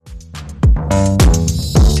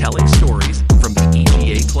telling stories from the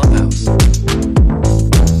EGA Clubhouse.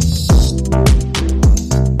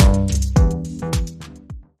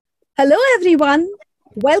 Hello, everyone.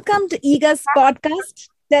 Welcome to EGA's podcast,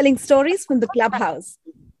 Telling Stories from the Clubhouse.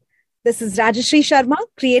 This is Rajashrie Sharma,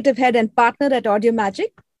 Creative Head and Partner at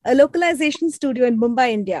AudioMagick, a localization studio in Mumbai,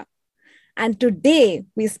 India. And today,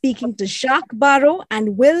 we're speaking to Jacques Barreau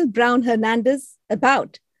and Will Brown Hernandez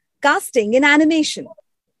about casting in animation.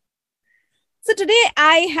 So today,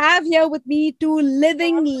 I have here with me two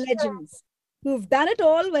living legends who've done it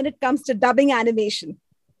all when it comes to dubbing animation.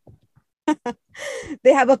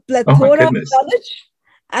 They have a plethora of knowledge,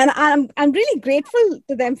 and I'm really grateful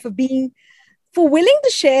to them for willing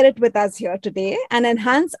to share it with us here today and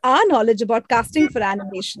enhance our knowledge about casting for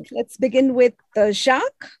animation. Let's begin with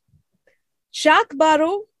Jacques. Jacques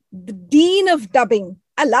Barreau, the Dean of Dubbing.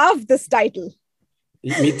 I love this title.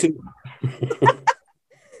 Me too.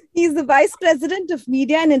 He's the Vice President of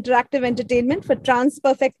Media and Interactive Entertainment for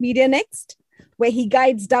TransPerfect Media Next, where he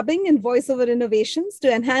guides dubbing and voiceover innovations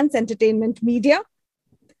to enhance entertainment media.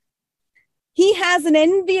 He has an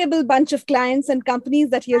enviable bunch of clients and companies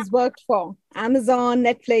that he has worked for: Amazon,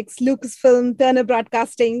 Netflix, Lucasfilm, Turner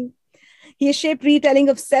Broadcasting. He has shaped retelling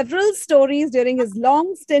of several stories during his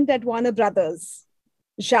long stint at Warner Brothers.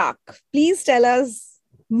 Jacques, please tell us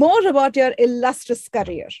more about your illustrious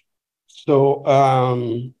career. So,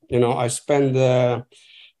 I spent the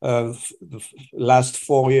last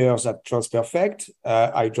 4 years at TransPerfect.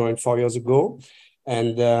 I joined 4 years ago,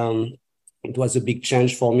 and it was a big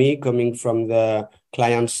change for me coming from the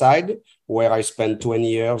client side, where I spent 20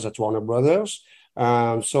 years at Warner Brothers.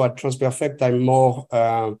 So at TransPerfect, I'm more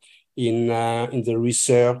in the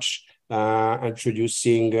research,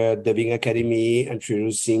 introducing Dubbing Academy,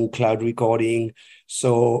 introducing cloud recording.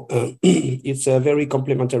 So it's a very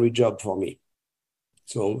complementary job for me.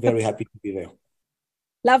 So very happy to be there.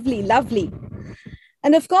 Lovely, lovely.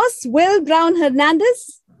 And of course, Will Brown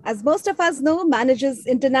Hernandez, as most of us know, manages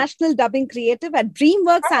international dubbing creative at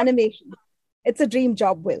Dreamworks Animation. It's a dream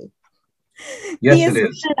job, Will. Yes, it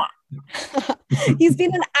is. He's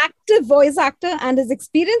been an active voice actor, and his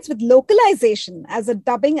experience with localization as a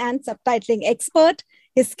dubbing and subtitling expert,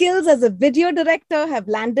 his skills as a video director have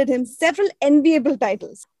landed him several enviable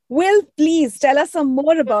titles. Will, please tell us some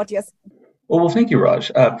more about yourself. Well, thank you,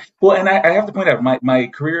 Raj. And I have to point out, my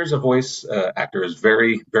career as a voice actor is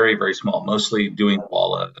very, very, very small, mostly doing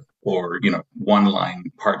walla or,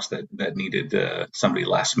 one-line parts that needed somebody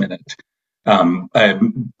last minute.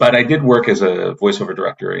 But I did work as a voiceover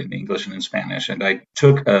director in English and in Spanish, and I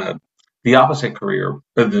took the opposite career,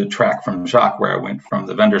 the track from Jacques, where I went from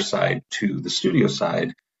the vendor side to the studio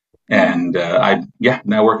side. And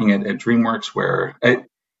now working at DreamWorks, where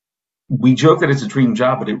we joke that it's a dream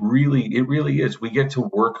job, but it really is. We get to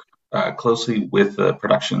work closely with the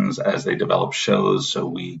productions as they develop shows, so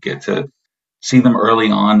we get to see them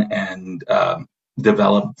early on and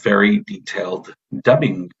develop very detailed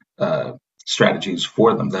dubbing strategies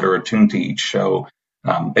for them that are attuned to each show.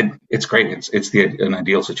 It's great. It's an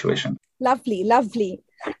ideal situation. Lovely, lovely.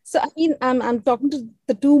 So, I'm talking to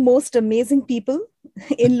the two most amazing people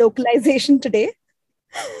in localization today.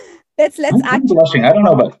 I'm blushing. I don't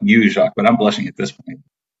know about you, Jacques, but I'm blushing at this point.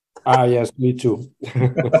 Yes, me too.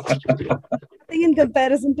 In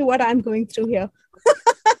comparison to what I'm going through here.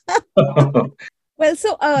 Well,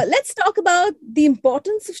 so let's talk about the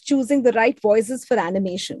importance of choosing the right voices for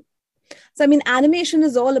animation. So, animation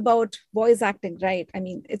is all about voice acting, right?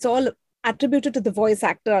 It's all attributed to the voice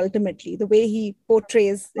actor ultimately, the way he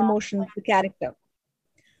portrays emotion, the character.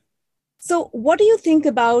 So, what do you think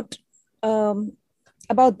about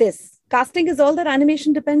this? Casting is all that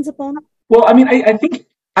animation depends upon? Well, I think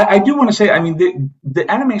I do want to say,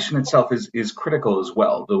 the animation itself is critical as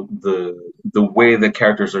well. The way that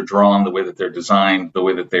characters are drawn, the way that they're designed, the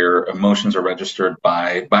way that their emotions are registered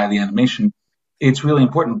by the animation, it's really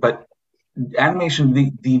important. But animation,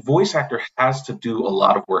 the voice actor has to do a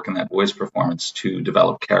lot of work in that voice performance to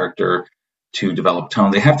develop character, to develop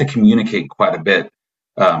tone. They have to communicate quite a bit.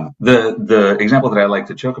 The example that I like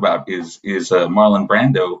to joke about is Marlon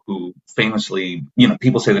Brando, who famously,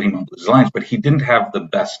 people say that he mumbled his lines, but he didn't have the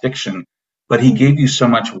best diction, but he gave you so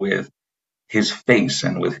much with his face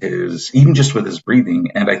and even just with his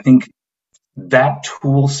breathing. And I think that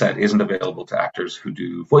tool set isn't available to actors who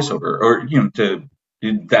do voiceover, or,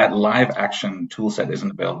 that live action tool set isn't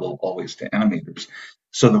available always to animators.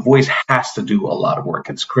 So the voice has to do a lot of work.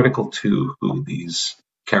 It's critical to who these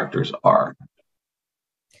characters are.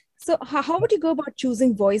 So how would you go about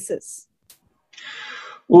choosing voices?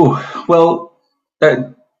 I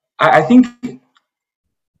think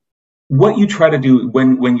what you try to do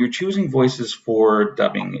when you're choosing voices for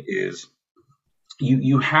dubbing is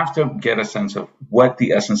you have to get a sense of what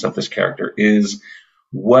the essence of this character is,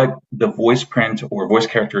 what the voice print or voice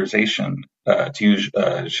characterization, to use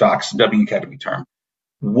Jacques' Dubbing Academy term,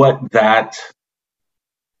 what that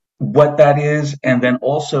is, and then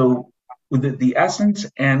also the essence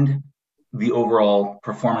and the overall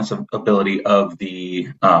performance ability of the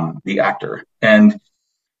actor. And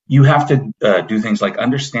you have to do things like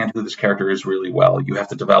understand who this character is really well. You have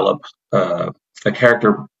to develop a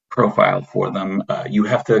character profile for them. You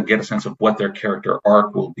have to get a sense of what their character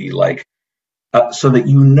arc will be like, so that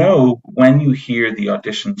you know when you hear the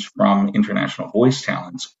auditions from international voice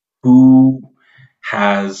talents who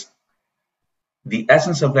has the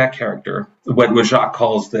essence of that character, what Jacques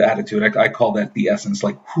calls the attitude. I call that the essence,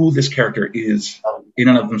 like who this character is in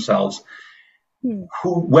and of themselves,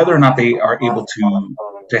 whether or not they are able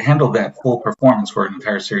to handle that full performance for an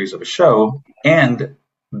entire series of a show, and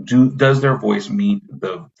does their voice meet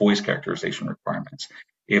the voice characterization requirements?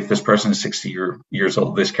 If this person is 60 years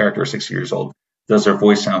old, this character is 60 years old, does their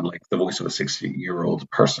voice sound like the voice of a 60-year-old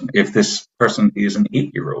person? If this person is an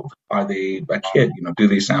 8-year-old, are they a kid? Do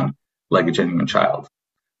they sound like a genuine child?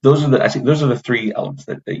 Those are the three elements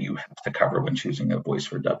that you have to cover when choosing a voice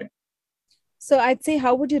for dubbing. So I'd say,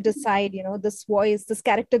 how would you decide, this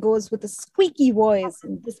character goes with a squeaky voice,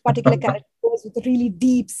 and this particular character goes with a really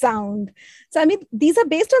deep sound. So, I mean, these are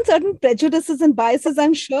based on certain prejudices and biases,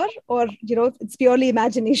 I'm sure, or, it's purely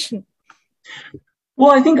imagination.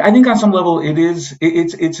 Well, I think on some level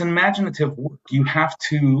it's imaginative work. You have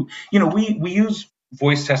to, we use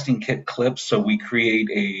voice testing kit clips. So we create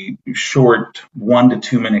a short 1 to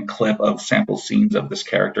 2 minute clip of sample scenes of this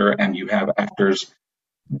character, and you have actors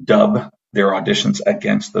dub their auditions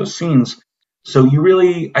against those scenes. So you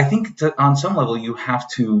really, I think on some level you have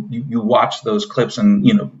to, you watch those clips and,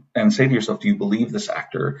 and say to yourself, do you believe this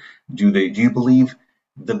actor? Do you believe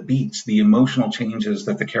the beats, the emotional changes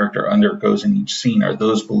that the character undergoes in each scene? Are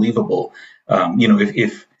those believable?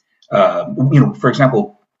 If for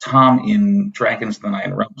example, Tom in Dragons of the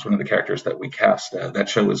Nine Realms, one of the characters that we cast, that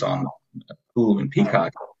show is on Hulu and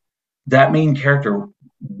Peacock. That main character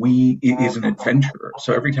is an adventurer.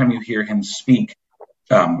 So every time you hear him speak,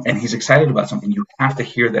 and he's excited about something, you have to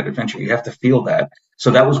hear that adventure. You have to feel that.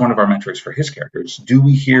 So that was one of our metrics for his characters. When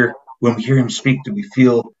we hear him speak, do we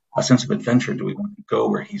feel a sense of adventure? Do we want to go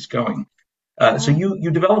where he's going? So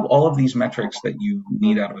you develop all of these metrics that you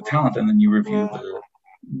need out of a talent, and then you review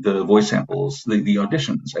the voice samples, the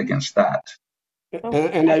auditions against that.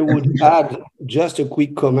 And I would add just a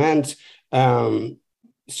quick comment.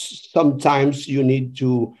 Sometimes you need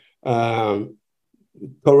to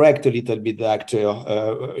correct a little bit the actor.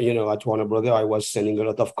 At Warner Brothers, I was sending a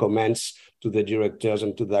lot of comments to the directors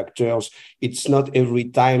and to the actors. It's not every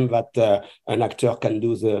time that an actor can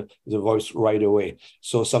do the voice right away.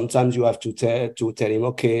 So sometimes you have to tell him,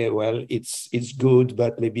 okay, well, it's good,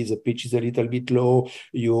 but maybe the pitch is a little bit low.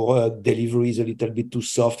 Your delivery is a little bit too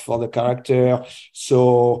soft for the character.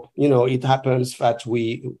 So, it happens that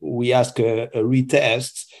we ask a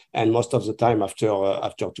retest, and most of the time after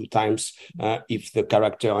 2 times, if the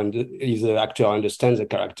actor understands the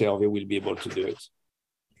character, they will be able to do it.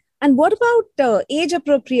 And what about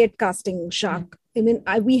age-appropriate casting, Jacques? I mean,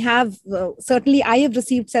 we have, certainly I have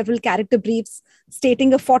received several character briefs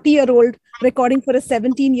stating a 40-year-old recording for a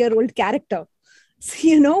 17-year-old character.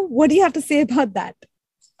 So, what do you have to say about that?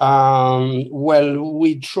 Well,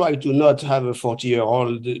 we try to not have a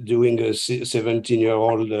 40-year-old doing a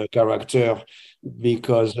 17-year-old character,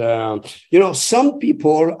 because, some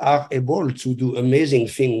people are able to do amazing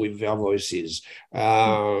things with their voices.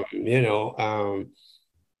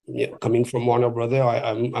 Coming from Warner Brothers,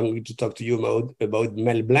 I'm going to talk to you about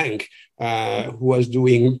Mel Blanc, who was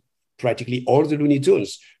doing practically all the Looney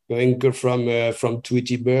Tunes, going from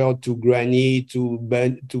Tweety Bird to Granny to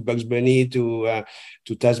Bugs Bunny to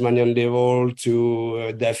Tasmanian Devil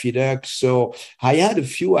to Daffy Duck. So I had a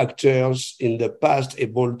few actors in the past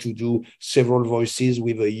able to do several voices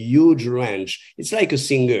with a huge range. It's like a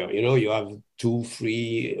singer, you have 2,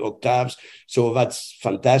 3 octaves. So that's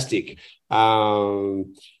fantastic.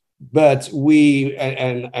 But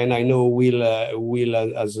and I know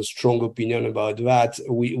Will has a strong opinion about that.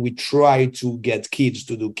 We try to get kids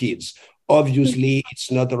to do kids. Obviously,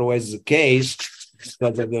 it's not always the case,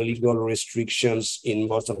 because of the legal restrictions in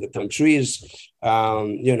most of the countries.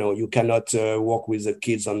 You cannot work with the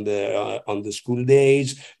kids on the school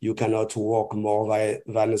days. You cannot work more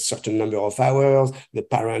than a certain number of hours. The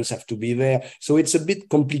parents have to be there. So it's a bit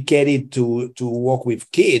complicated to work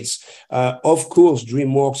with kids. Of course,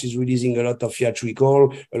 DreamWorks is releasing a lot of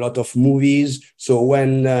theatrical, a lot of movies. So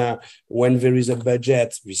when there is a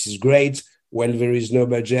budget, this is great. When there is no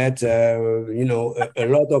budget, a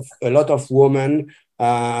lot of women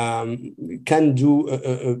can do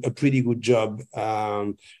a pretty good job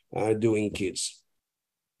doing kids.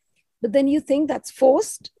 But then you think that's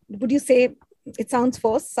forced? Would you say it sounds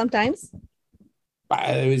forced sometimes?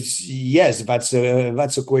 Yes, that's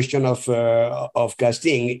a question of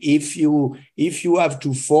casting. If you have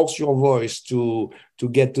to force your voice to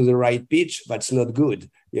get to the right pitch, that's not good,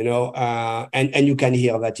 and you can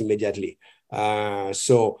hear that immediately.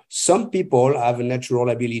 So some people have a natural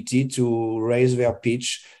ability to raise their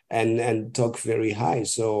pitch and talk very high.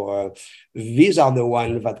 So these are the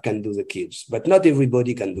ones that can do the kids, but not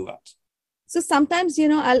everybody can do that. So sometimes,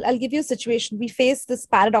 I'll give you a situation. We face this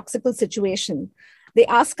paradoxical situation. They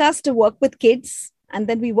ask us to work with kids, and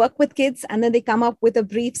then we work with kids, and then they come up with a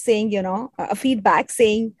brief saying, a feedback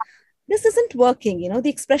saying, this isn't working. The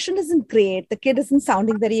expression isn't great. The kid isn't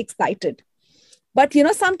sounding very excited. But,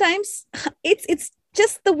 sometimes it's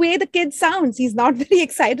just the way the kid sounds. He's not very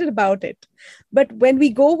excited about it. But when we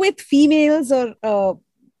go with females or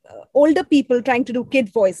older people trying to do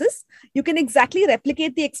kid voices, you can exactly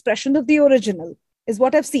replicate the expression of the original, is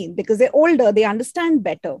what I've seen, because they're older, they understand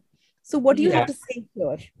better. So what do you have to say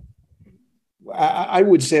here? I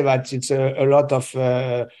would say that it's a lot of,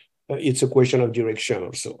 it's a question of direction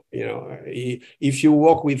also. If you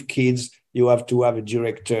work with kids, you have to have a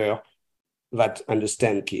director that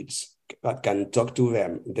understand kids, that can talk to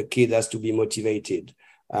them. The kid has to be motivated.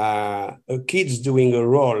 A kid's doing a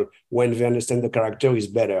role when they understand the character is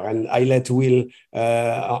better. And I let Will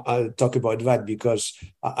talk about that because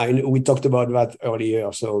we talked about that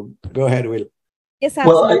earlier. So go ahead, Will. Yes,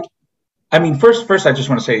 absolutely. Well, I mean, first, I just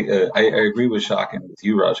want to say I agree with Jacques and with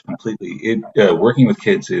you, Raj, completely. Working with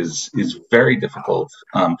kids is very difficult.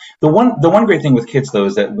 The one great thing with kids, though,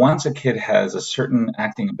 is that once a kid has a certain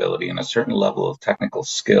acting ability and a certain level of technical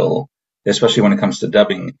skill, especially when it comes to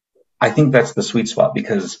dubbing, I think that's the sweet spot,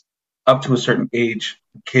 because up to a certain age,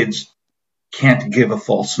 kids can't give a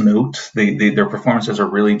false note. Their performances are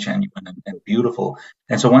really genuine and beautiful.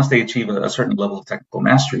 And so once they achieve a certain level of technical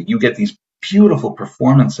mastery, you get these beautiful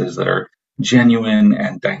performances that are genuine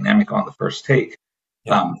and dynamic on the first take.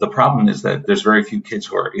 Yeah. The problem is that there's very few kids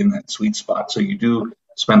who are in that sweet spot. So you do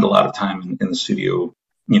spend a lot of time in the studio,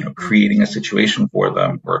 creating a situation for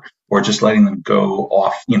them, or just letting them go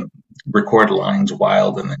off, record lines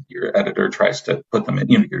wild, and then your editor tries to put them in,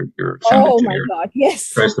 your sound engineer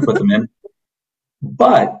tries to put them in.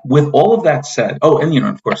 But with all of that said, and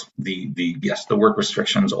of course the work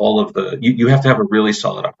restrictions, all of the you have to have a really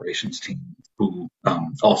solid operations team who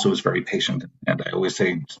also is very patient. And I always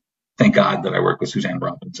say, thank God that I work with Suzanne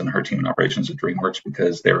Robbins and her team in operations at DreamWorks,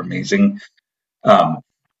 because they're amazing.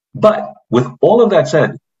 But with all of that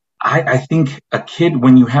said, I think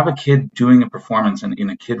when you have a kid doing a performance in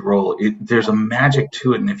a kid role, there's a magic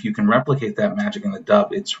to it. And if you can replicate that magic in the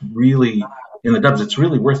dub, it's really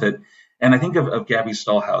worth it. And I think of Gabby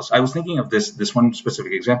Stallhouse. I was thinking of this one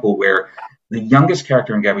specific example where the youngest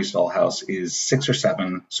character in Gabby Stallhouse is 6 or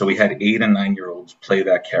 7. So we had 8 and 9-year-olds play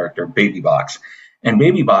that character, Baby Box. And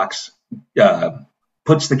Baby Box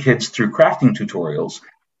puts the kids through crafting tutorials.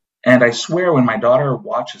 And I swear when my daughter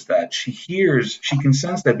watches that, she can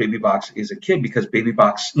sense that Baby Box is a kid, because Baby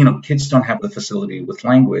Box, kids don't have the facility with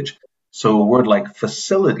language. So a word like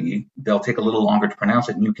facility, they'll take a little longer to pronounce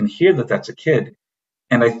it. And you can hear that that's a kid.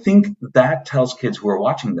 And I think that tells kids who are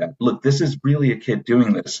watching that, look, this is really a kid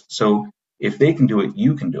doing this. So if they can do it,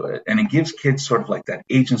 you can do it. And it gives kids sort of like that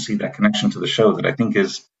agency, that connection to the show that I think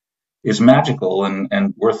is magical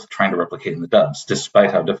and worth trying to replicate in the dubs,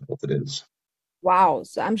 despite how difficult it is. Wow.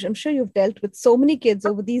 So I'm sure you've dealt with so many kids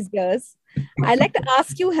over these years. I'd like to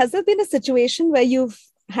ask you, has there been a situation where you've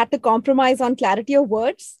had to compromise on clarity of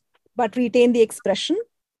words, but retain the expression?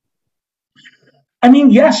 I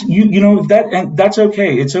mean, yes, and that's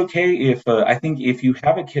okay. It's okay if I think if you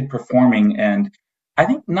have a kid performing, and I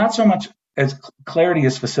think not so much as clarity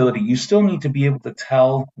as facility, you still need to be able to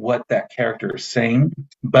tell what that character is saying.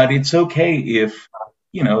 But it's okay if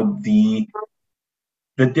the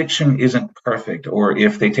diction isn't perfect, or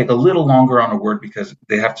if they take a little longer on a word because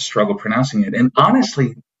they have to struggle pronouncing it. And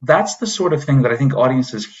honestly, that's the sort of thing that I think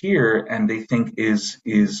audiences hear and they think is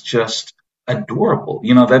just adorable.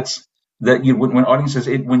 When audiences,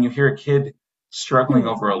 when you hear a kid struggling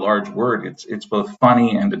over a large word, it's both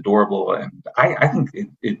funny and adorable, and I think it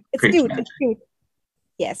It's creates cute. magic. It's cute.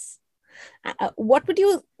 Yes. What would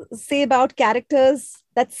you say about characters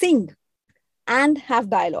that sing and have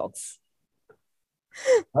dialogues?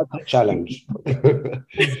 That's a challenge.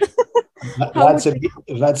 How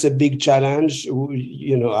That's a big challenge.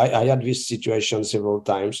 You know, I had this situation several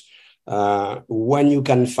times. When you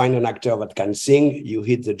can find an actor that can sing, you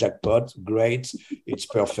hit the jackpot. Great, it's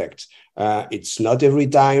perfect. It's not every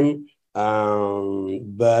time,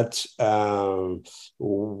 but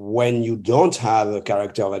when you don't have a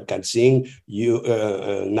character that can sing,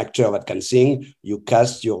 an actor that can sing, you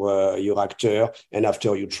cast your actor, and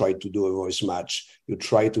after you try to do a voice match. You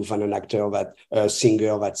try to find an actor a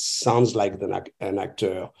singer that sounds like an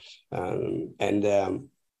actor, and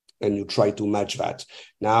you try to match that.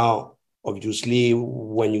 Now, obviously,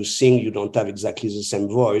 when you sing, you don't have exactly the same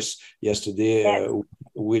voice. Yesterday,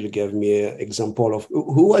 Will gave me an example of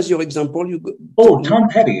who was your example? Tom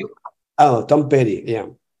Petty. Oh, Tom Petty, yeah.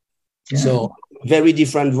 So very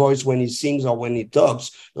different voice when he sings or when he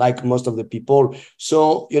talks, like most of the people.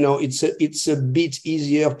 So, you know, it's a bit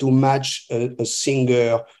easier to match a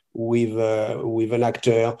singer with an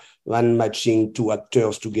actor than matching two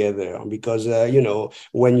actors together, because you know,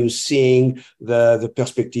 when you sing, the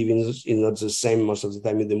perspective is not the same most of the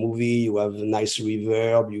time in the movie. You have a nice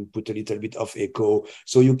reverb, you put a little bit of echo,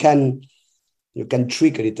 so you can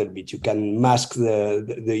trick a little bit, you can mask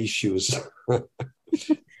the issues.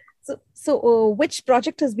 So which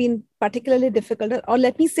project has been particularly difficult, or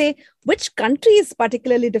let me say, which country is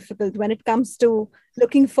particularly difficult when it comes to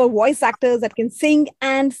looking for voice actors that can sing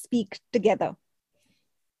and speak together?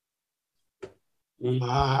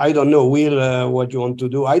 I don't know, Will, what you want to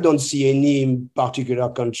do. I don't see any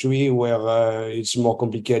particular country where it's more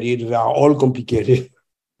complicated. They are all complicated.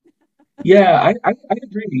 Yeah, I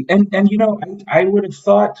agree, and you know, I would have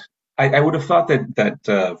thought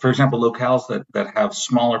that for example, locales that have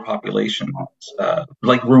smaller populations,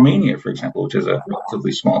 like Romania, for example, which is a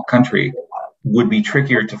relatively small country, would be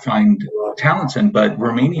trickier to find talents in. But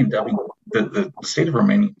Romanian dubbing, the state of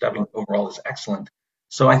Romanian dubbing overall is excellent.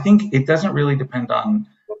 So I think it doesn't really depend on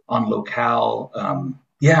locale.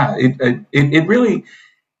 Yeah, it really.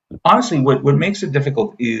 Honestly, what makes it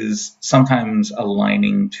difficult is sometimes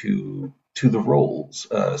aligning to the roles.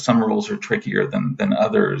 Some roles are trickier than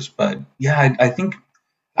others, but yeah, I think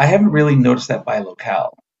I haven't really noticed that by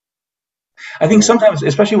locale. I think sometimes,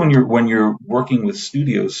 especially when you're working with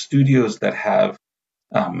studios that have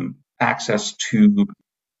access to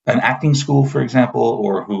an acting school, for example,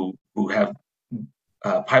 or who have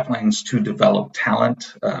pipelines to develop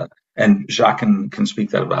talent, and Jacques can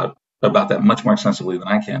speak about that much more extensively than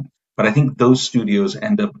I can. But I think those studios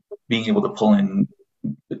end up being able to pull in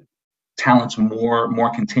talents more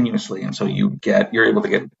continuously, and so you're able to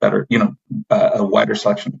get better, you know, a wider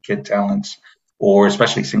selection of kid talents, or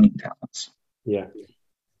especially singing talents. Yeah.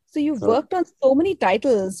 So you've worked on so many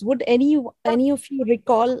titles. Would any of you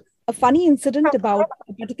recall a funny incident about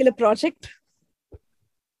a particular project?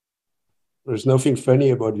 There's nothing funny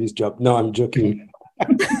about this job. No, I'm joking.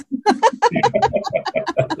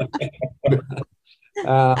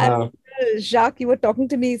 Jacques, you were talking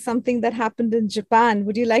to me something that happened in Japan.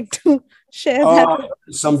 Would you like to share that?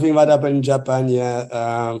 Something that happened in Japan,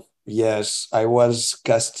 yeah. Yes, I was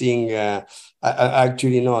casting.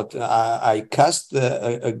 Actually, not. I cast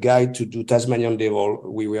a guy to do Tasmanian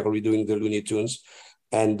Devil. We were redoing the Looney Tunes,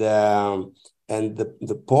 and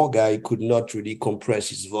the poor guy could not really compress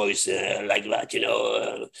his voice like that, you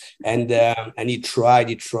know. And he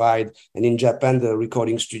tried, and in Japan, the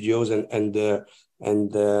recording studios and the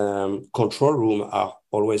control room are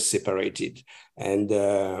always separated, and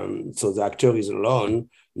so the actor is alone,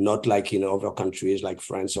 not like in other countries like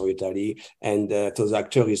France or Italy, and so the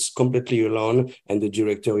actor is completely alone, and the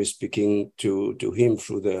director is speaking to him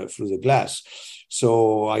through the glass.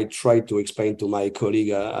 So I tried to explain to my colleague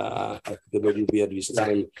at the WB at this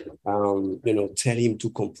time, you know, tell him to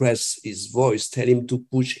compress his voice, tell him to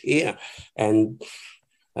push here, and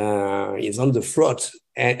he's on the throat,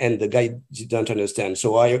 and the guy didn't understand.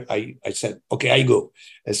 So I said, okay, I go.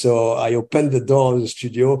 And so I opened the door of the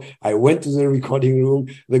studio. I went to the recording room.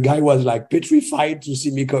 The guy was like petrified to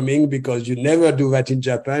see me coming, because you never do that in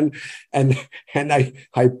Japan. And I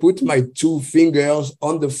put my two fingers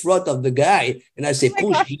on the throat of the guy, and I say,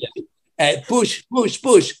 push here. Push.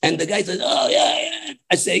 And the guy says, oh, yeah.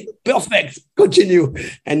 I say, perfect, continue.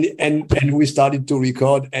 And we started to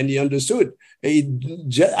record, and he understood.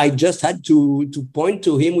 I just had to point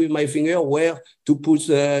to him with my finger where to push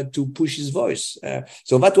his voice.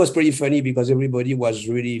 So that was pretty funny because everybody was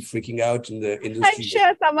really freaking out in the I'm studio.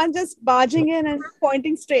 sure someone just barging in and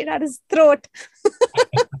pointing straight at his throat.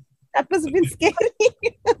 That must have been scary.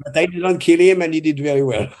 But I didn't kill him, and he did very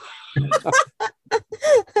well.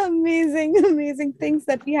 Amazing things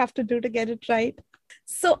that we have to do to get it right.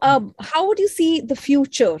 So how would you see the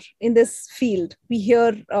future in this field? We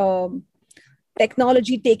hear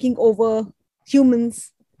technology taking over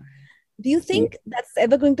humans. Do you think that's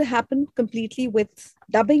ever going to happen completely with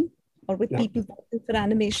dubbing or with people working for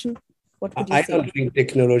animation? What would you say? I don't think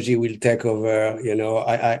technology will take over.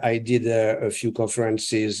 I did a few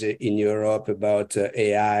conferences in Europe about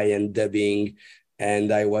AI and dubbing,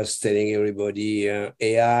 and I was telling everybody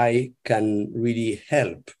AI can really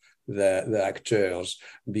help the actors,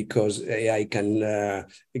 because AI can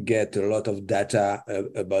get a lot of data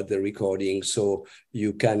about the recording. So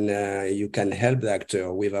you can help the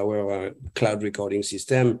actor with our cloud recording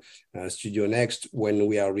system, Studio Next. When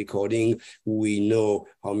we are recording, we know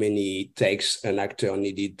how many takes an actor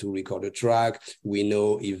needed to record a track. We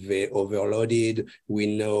know if they overloaded. We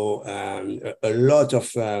know a lot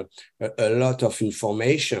of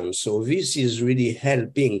information. So this is really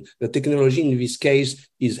helping. The technology in this case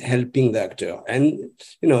is helping the actor. And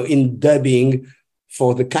in dubbing,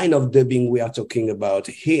 for the kind of dubbing we are talking about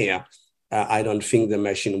here, I don't think the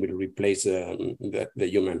machine will replace the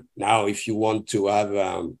human. Now, if you want to have,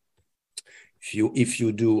 if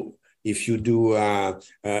you do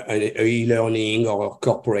e-learning or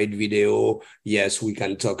corporate video, yes, we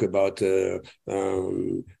can talk about the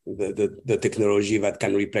technology that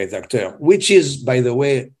can replace the actor, which is, by the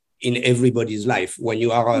way, in everybody's life. When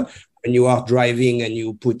you are driving and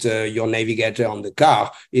you put your navigator on the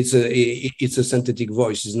car, it's a synthetic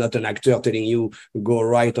voice. It's not an actor telling you go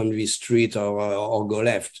right on this street or go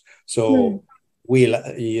left. So, Will,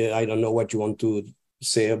 I don't know what you want to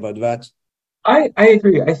say about that. I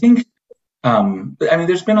agree. I think,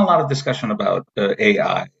 there's been a lot of discussion about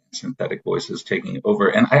AI, synthetic voices taking over,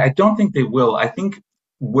 and I don't think they will. I think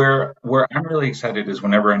where I'm really excited is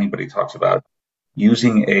whenever anybody talks about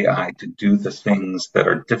using AI to do the things that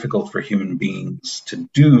are difficult for human beings to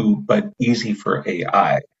do, but easy for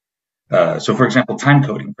AI. So, for example, time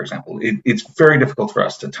coding, it's very difficult for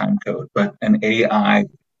us to time code, but an AI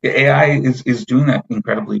is doing that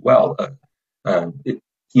incredibly well.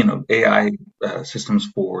 AI systems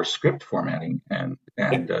for script formatting and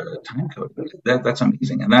time coding. That's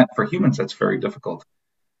amazing, and that for humans that's very difficult.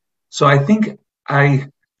 So I think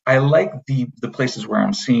I like the places where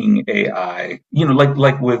I'm seeing AI,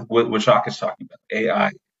 like with what Jacques is talking about,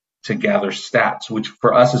 AI to gather stats, which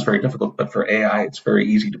for us is very difficult, but for AI it's very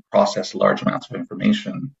easy to process large amounts of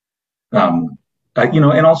information. And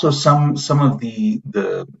also some of the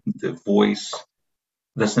voice.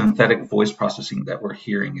 The synthetic voice processing that we're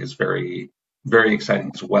hearing is very, very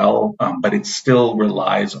exciting as well, but it still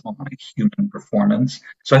relies on a human performance.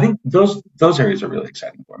 So I think those areas are really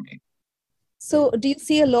exciting for me. So do you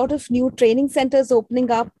see a lot of new training centers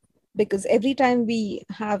opening up? Because every time we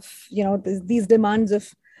have, these demands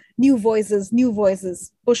of new voices,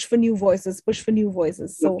 push for new voices.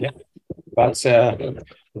 So that's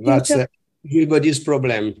everybody's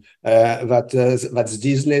problem. That's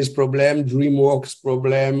Disney's problem, Dreamworks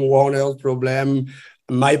problem, Warner's problem,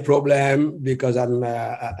 my problem, because I'm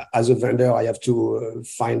as a vendor, I have to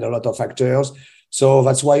find a lot of actors. So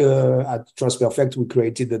that's why at TransPerfect we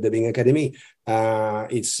created the Dubbing Academy.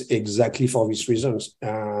 It's exactly for these reasons.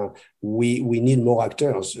 We need more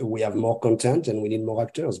actors. We have more content, and we need more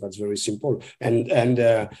actors. That's very simple. And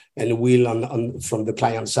Will from the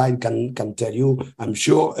client side can tell you. I'm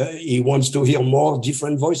sure he wants to hear more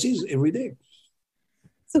different voices every day.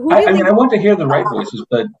 So I want to hear the right voices,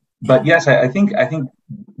 but yes, I think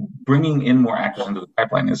bringing in more actors into the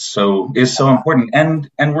pipeline is so important,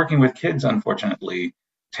 and working with kids. Unfortunately,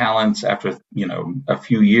 talents after a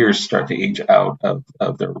few years start to age out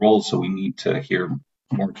of their roles, so we need to hear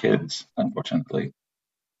more kids, unfortunately.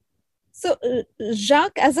 So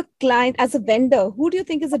Jacques, as a client, as a vendor, who do you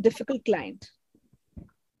think is a difficult client?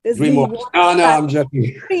 Dreamworks. Oh, no, I'm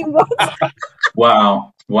joking. Dreamworks.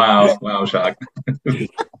 Wow, Jacques.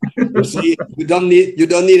 You see, you don't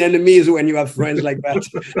need enemies when you have friends like that.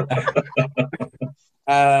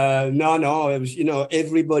 No.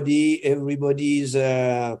 Everybody's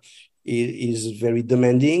is very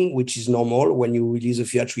demanding, which is normal when you release a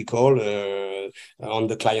theatrical. on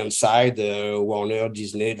the client side, Warner,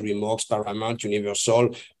 Disney, Dreamworks, Paramount,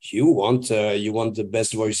 Universal, you want the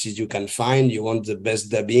best voices you can find, you want the best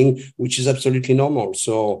dubbing, which is absolutely normal.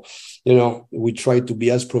 So, we try to be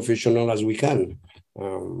as professional as we can.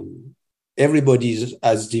 Everybody is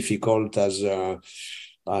as difficult as they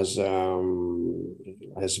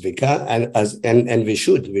can, and they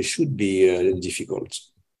should be difficult.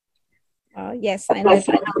 Yes, I know.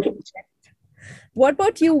 What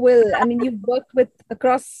about you, Will? I mean, you've worked with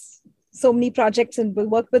across so many projects and will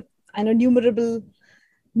work with, I know,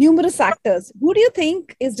 numerous actors. Who do you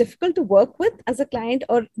think is difficult to work with as a client,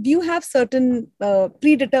 or do you have certain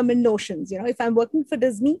predetermined notions? If I'm working for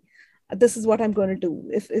Disney, this is what I'm going to do.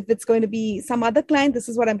 If it's going to be some other client, this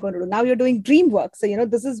is what I'm going to do. Now you're doing Dreamworks, so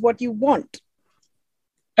this is what you want.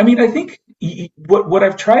 I mean, I think what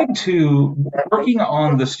I've tried to, working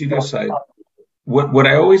on the studio side, what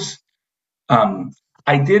I always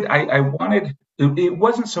I wanted, it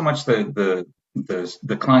wasn't so much the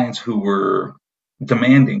clients who were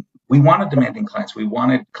demanding. We wanted demanding clients. We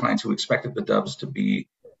wanted clients who expected the dubs to be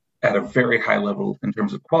at a very high level in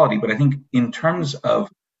terms of quality. But I think in terms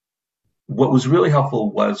of what was really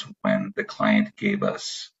helpful was when the client gave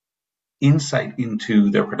us insight into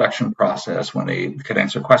their production process, when they could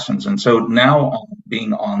answer questions. And so now,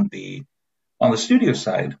 being on the studio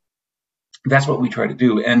side, that's what we try to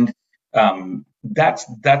do. And that's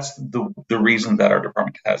the reason that our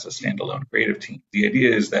department has a standalone creative team. The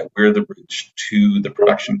idea is that we're the bridge to the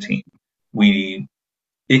production team.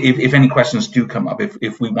 If any questions do come up,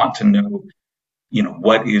 if we want to know,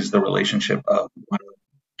 what is the relationship of one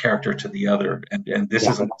character to the other, and this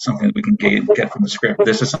isn't something that we can get from the script.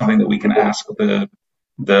 This is something that we can ask the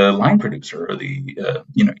line producer or the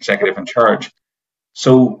executive in charge.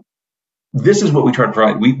 So this is what we try to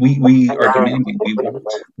provide. We are demanding.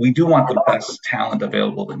 We do want the best talent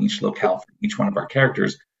available in each locale for each one of our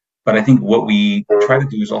characters. But I think what we try to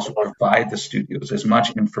do is also provide the studios as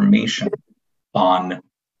much information on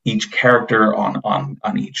each character,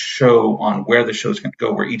 on each show, on where the show is going to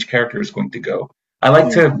go, where each character is going to go. I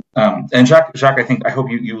like to, and Jacques, I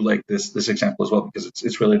hope you like this example as well, because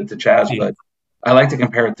it's related to jazz. But I like to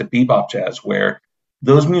compare it to bebop jazz, where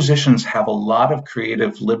those musicians have a lot of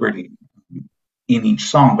creative liberty in each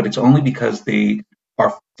song, but it's only because they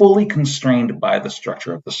are fully constrained by the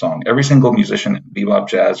structure of the song. Every single musician in bebop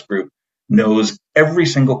jazz group knows every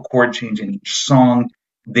single chord change in each song.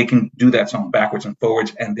 They can do that song backwards and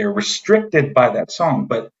forwards, and they're restricted by that song.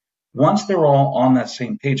 But once they're all on that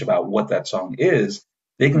same page about what that song is,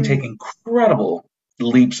 they can take incredible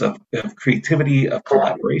leaps of creativity, of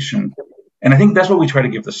collaboration. And I think that's what we try to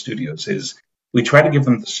give the studios is we try to give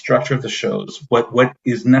them the structure of the shows, what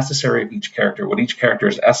is necessary of each character, what each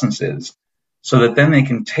character's essence is, so that then they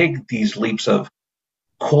can take these leaps of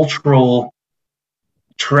cultural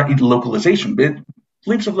localization,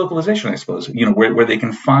 I suppose, where they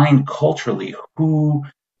can find culturally who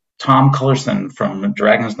Tom Cullerson from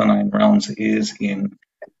Dragons of the Nine Realms is in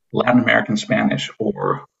Latin American Spanish,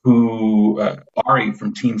 or who Ari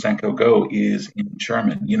from Team Senko Go is in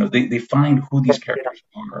German. They find who these characters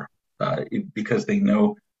are. Because they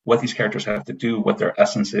know what these characters have to do, what their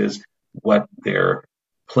essence is, what their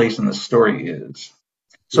place in the story is.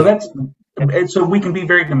 So so we can be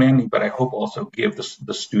very demanding, but I hope also give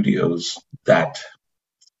the studios that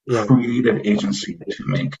creative agency to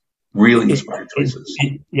make really inspired choices.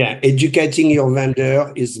 Educating your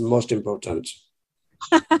vendor is most important.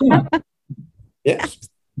 Yes.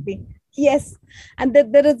 Yes, and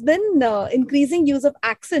there has been increasing use of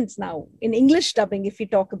accents now in English dubbing. If you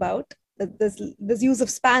talk about there's use of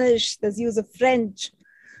Spanish, there's use of French.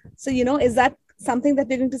 So is that something that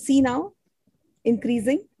we're going to see now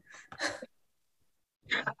increasing?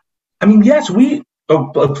 I mean, yes, please,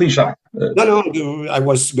 Jacques. No, I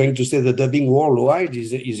was going to say the dubbing worldwide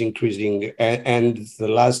is increasing, and the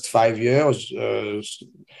last 5 years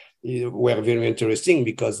were very interesting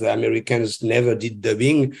because the Americans never did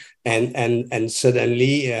dubbing, and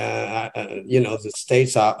suddenly the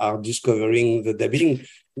States are discovering the dubbing.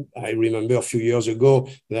 I remember a few years ago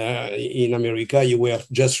in America, you were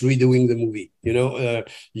just redoing the movie.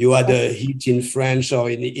 You had a hit in French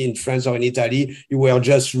or in France or in Italy, you were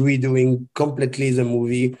just redoing completely the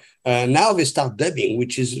movie. Now they start dubbing,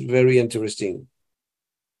 which is very interesting.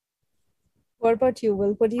 What about you,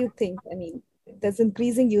 Will? What do you think? I mean, there's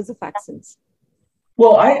increasing use of accents.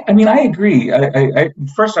 Well, I agree. I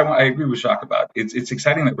agree with Jacques about it's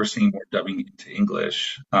exciting that we're seeing more dubbing into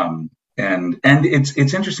English, and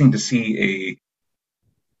it's interesting to see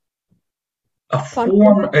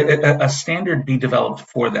a standard be developed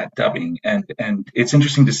for that dubbing, and it's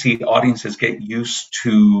interesting to see audiences get used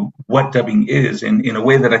to what dubbing is in a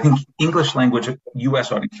way that I think English language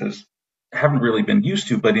U.S. audiences haven't really been used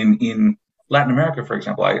to. But in Latin America, for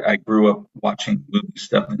example, I grew up watching movies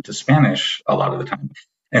dubbed into Spanish a lot of the time,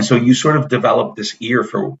 and so you sort of develop this ear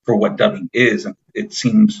for what dubbing is, and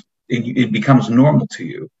it becomes normal to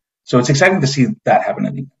you. So it's exciting to see that happen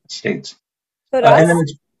in the United States. For us, And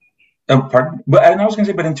then pardon, but and I was going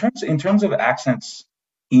to say, but in terms of accents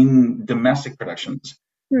in domestic productions,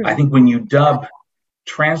 I think when you dub,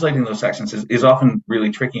 translating those accents is often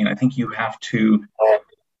really tricky, and I think you have to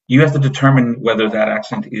determine whether that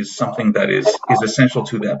accent is something that is essential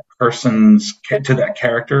to that that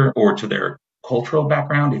character or to their cultural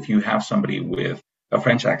background. If you have somebody with a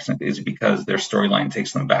French accent, is it because their storyline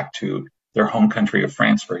takes them back to their home country of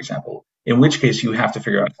France, for example? In which case, you have to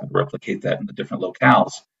figure out how to replicate that in the different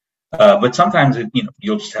locales. But sometimes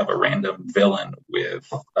you'll just have a random villain with,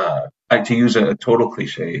 to use a total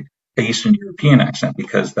cliche, an Eastern European accent,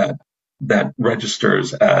 because that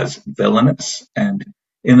registers as villainous. And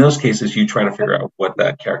in those cases, you try to figure out what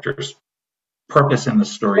that character's purpose in the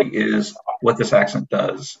story is, what this accent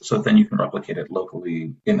does, so then you can replicate it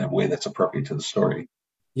locally in a way that's appropriate to the story.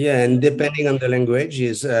 Yeah, and depending on the language,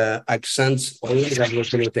 accents always have a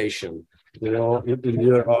connotation. In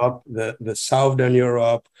Europe, the Southern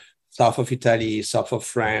Europe, south of Italy, south of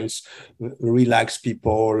France, relaxed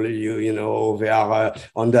people, they are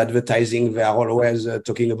on the advertising, they are always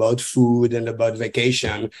talking about food and about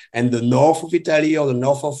vacation. And the north of Italy or the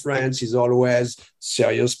north of France is always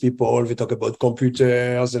serious people. They talk about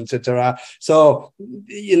computers, etc. So,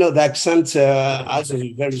 the accent has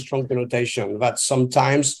a very strong connotation that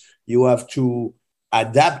sometimes you have to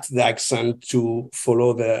adapt the accent to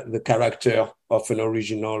follow the character of an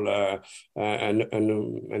original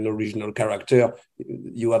an original character.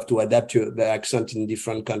 You have to adapt the accent in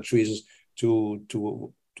different countries to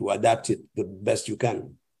adapt it the best you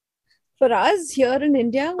can. For us here in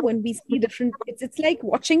India, when we see different, it's like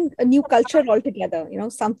watching a new culture altogether.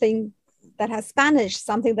 Something that has Spanish,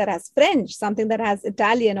 something that has French, something that has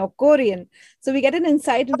Italian or Korean. So we get an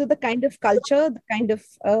insight into the kind of culture, the kind of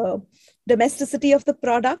domesticity of the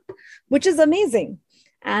product, which is amazing.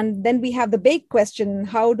 And then we have the big question,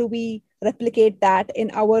 how do we replicate that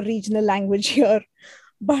in our regional language here?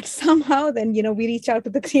 But somehow then, we reach out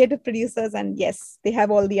to the creative producers, and yes, they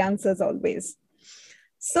have all the answers always.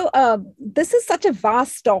 So this is such a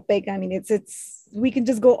vast topic. I mean, it's we can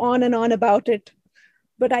just go on and on about it.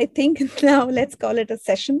 But I think now let's call it a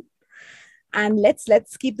session, and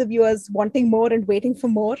let's keep the viewers wanting more and waiting for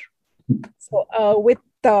more. So with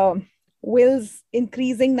Will's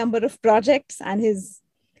increasing number of projects and his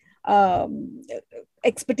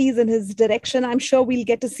expertise in his direction, I'm sure we'll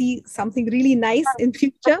get to see something really nice in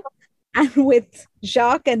future. And with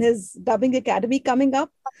Jacques and his Dubbing Academy coming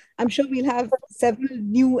up, I'm sure we'll have several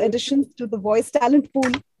new additions to the voice talent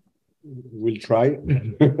pool. We'll try.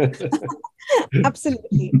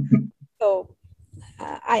 Absolutely. So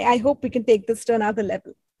I hope we can take this to another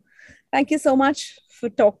level. Thank you so much for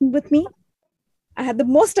talking with me. I had the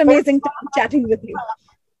most amazing time chatting with you.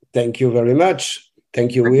 Thank you very much.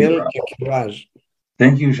 Thank you, Will. Thank you, Raj.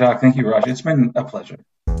 Thank you, Jacques. Thank you, Raj. It's been a pleasure.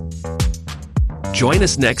 Join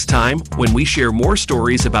us next time when we share more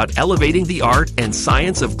stories about elevating the art and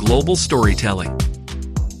science of global storytelling.